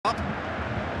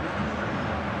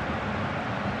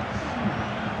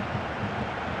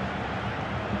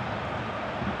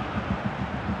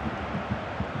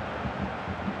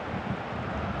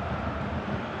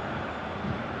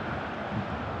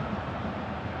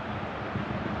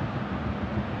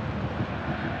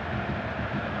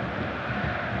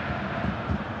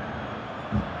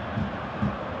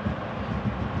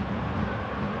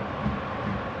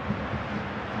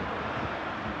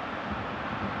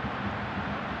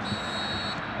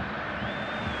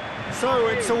So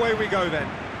it's away we go then.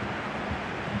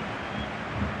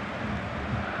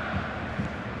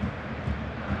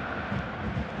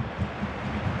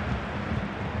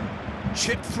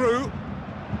 Chip through.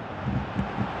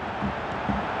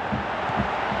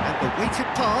 And the weighted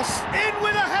pass. In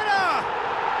with a header!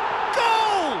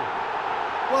 Goal!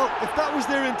 Well, if that was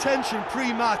their intention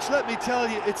pre-match, let me tell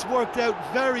you, it's worked out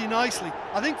very nicely.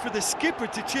 I think for the skipper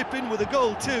to chip in with a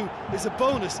goal too is a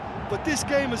bonus, but this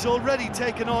game has already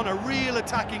taken on a real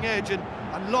attacking edge, and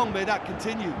long may that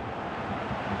continue.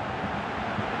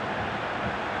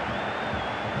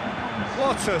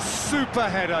 What a super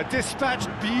header, dispatched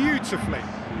beautifully.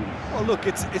 Well, look,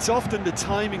 it's often the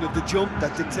timing of the jump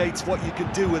that dictates what you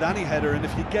can do with any header, and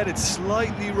if you get it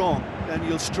slightly wrong, then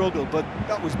you'll struggle, but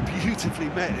that was beautifully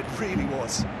met, it really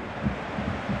was.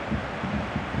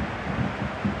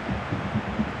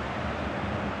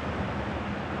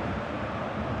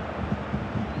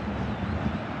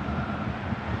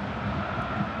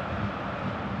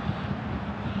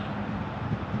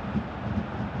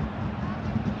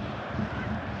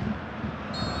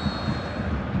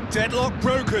 Deadlock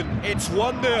broken, it's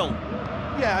 1-0.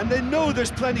 Yeah, and they know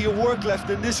there's plenty of work left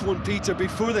in this one, Peter,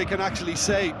 before they can actually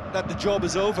say that the job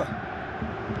is over.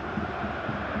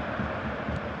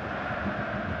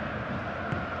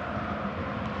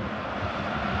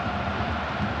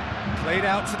 Played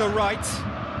out to the right.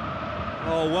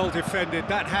 Oh, well defended,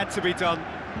 that had to be done.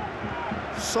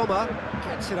 Sommer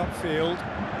gets it upfield.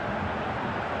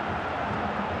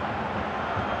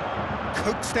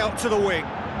 Coaxed out to the wing.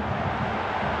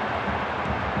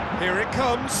 Here it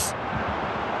comes.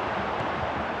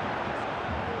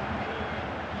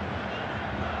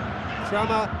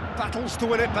 Kramer battles to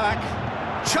win it back.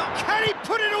 Chuck, can he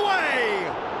put it away?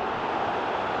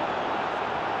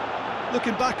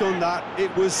 Looking back on that,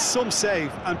 it was some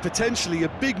save and potentially a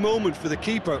big moment for the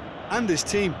keeper and his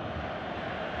team.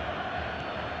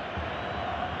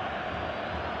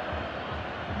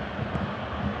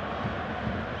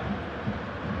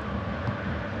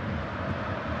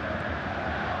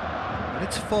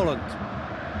 It's Folland.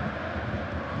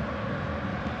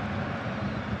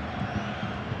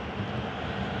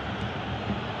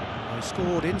 They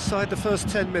scored inside the first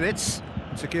 10 minutes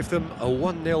to give them a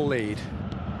 1-0 lead.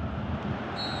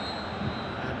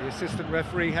 And the assistant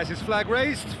referee has his flag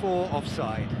raised for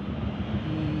offside.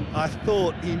 I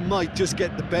thought he might just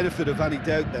get the benefit of any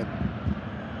doubt then.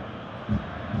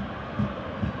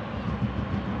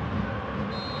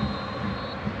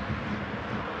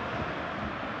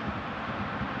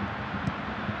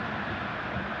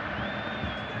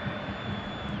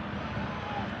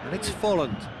 And it's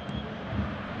Folland.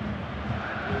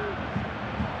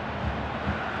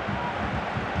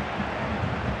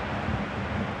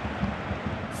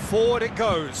 Forward it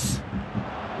goes.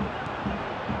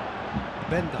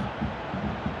 Bender.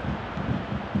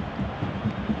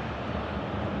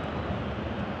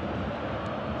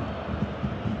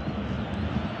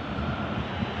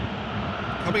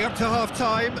 Coming up to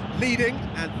half-time, leading,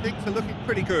 and things are looking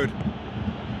pretty good.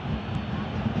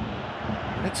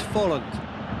 And it's Folland.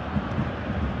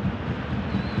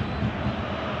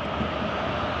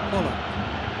 Folland.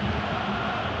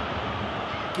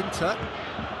 Ginter.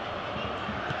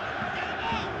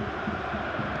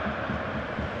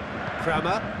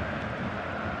 Kramer.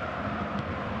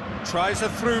 Tries a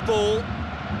through ball.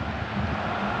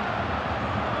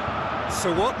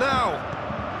 So what now?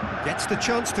 Gets the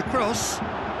chance to cross.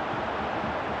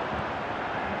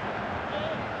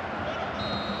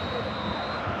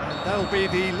 And that'll be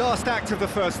the last act of the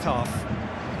first half.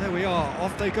 There we are,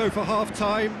 off they go for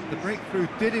half-time. The breakthrough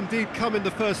did indeed come in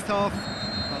the first half,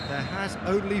 but there has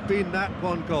only been that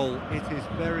one goal. It is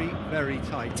very, very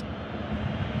tight.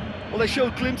 Well, they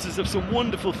showed glimpses of some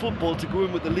wonderful football to go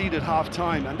in with the lead at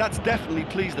half-time, and that's definitely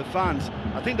pleased the fans.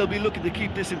 I think they'll be looking to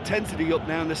keep this intensity up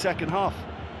now in the second half.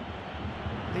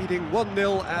 Leading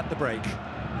 1-0 at the break.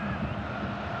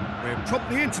 We're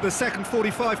promptly into the second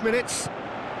 45 minutes.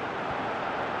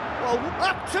 Well,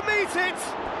 up to meet it!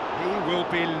 He will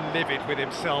be livid with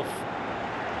himself.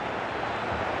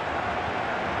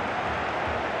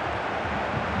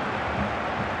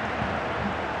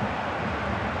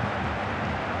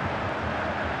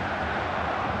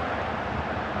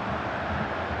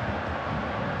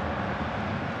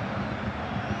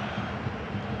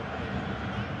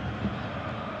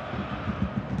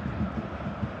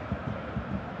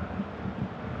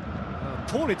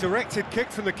 Poorly directed kick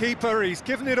from the keeper, he's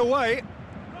given it away.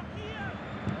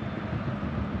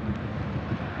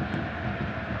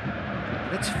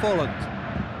 It's Folland.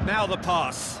 Now the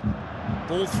pass.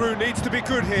 Ball through needs to be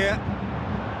good here.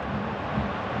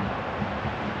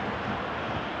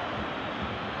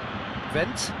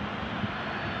 Vent.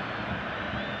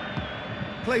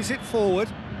 Plays it forward.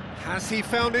 Has he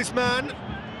found his man?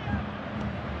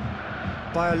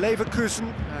 Bayer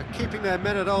Leverkusen keeping their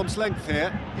men at arm's length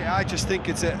here. Yeah, I just think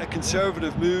it's a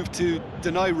conservative move to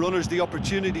deny runners the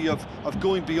opportunity of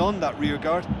going beyond that rear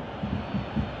guard.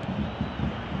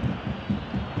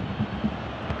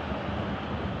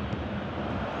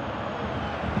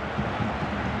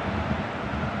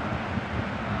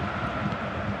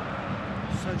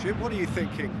 So, Jim, what are you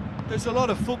thinking? There's a lot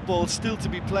of football still to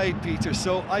be played, Peter,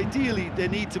 so ideally they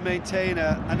need to maintain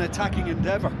an attacking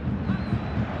endeavour.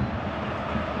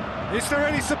 Is there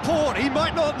any support? He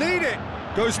might not need it.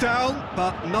 Goes down,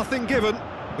 but nothing given.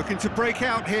 Looking to break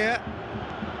out here.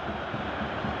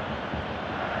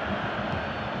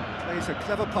 Plays a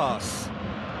clever pass.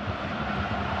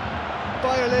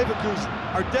 Bayer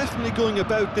Leverkusen are definitely going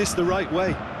about this the right way.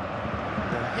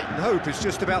 The hit and hope is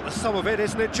just about the sum of it,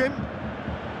 isn't it, Jim?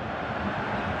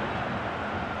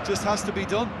 Just has to be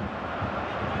done.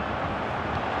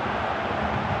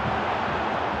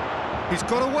 He's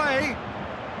got away.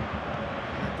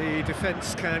 The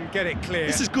defence can get it clear.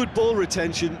 This is good ball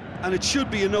retention, and it should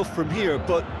be enough from here,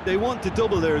 but they want to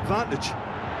double their advantage.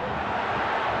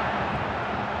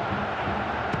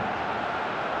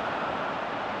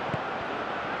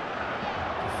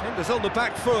 Defenders on the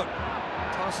back foot.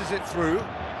 Passes it through.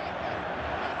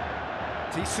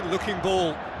 Decent looking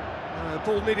ball.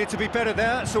 Ball needed to be better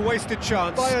there. It's a wasted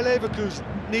chance. Bayer Leverkusen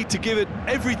need to give it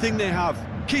everything they have,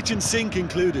 kitchen sink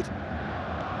included.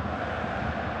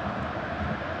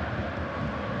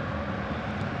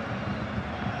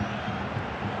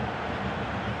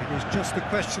 It was just a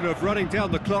question of running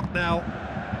down the clock now.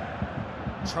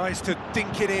 Tries to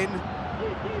dink it in.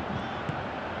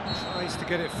 Tries to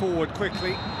get it forward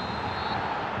quickly.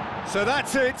 So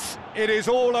that's it. It is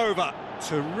all over.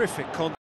 Terrific contact.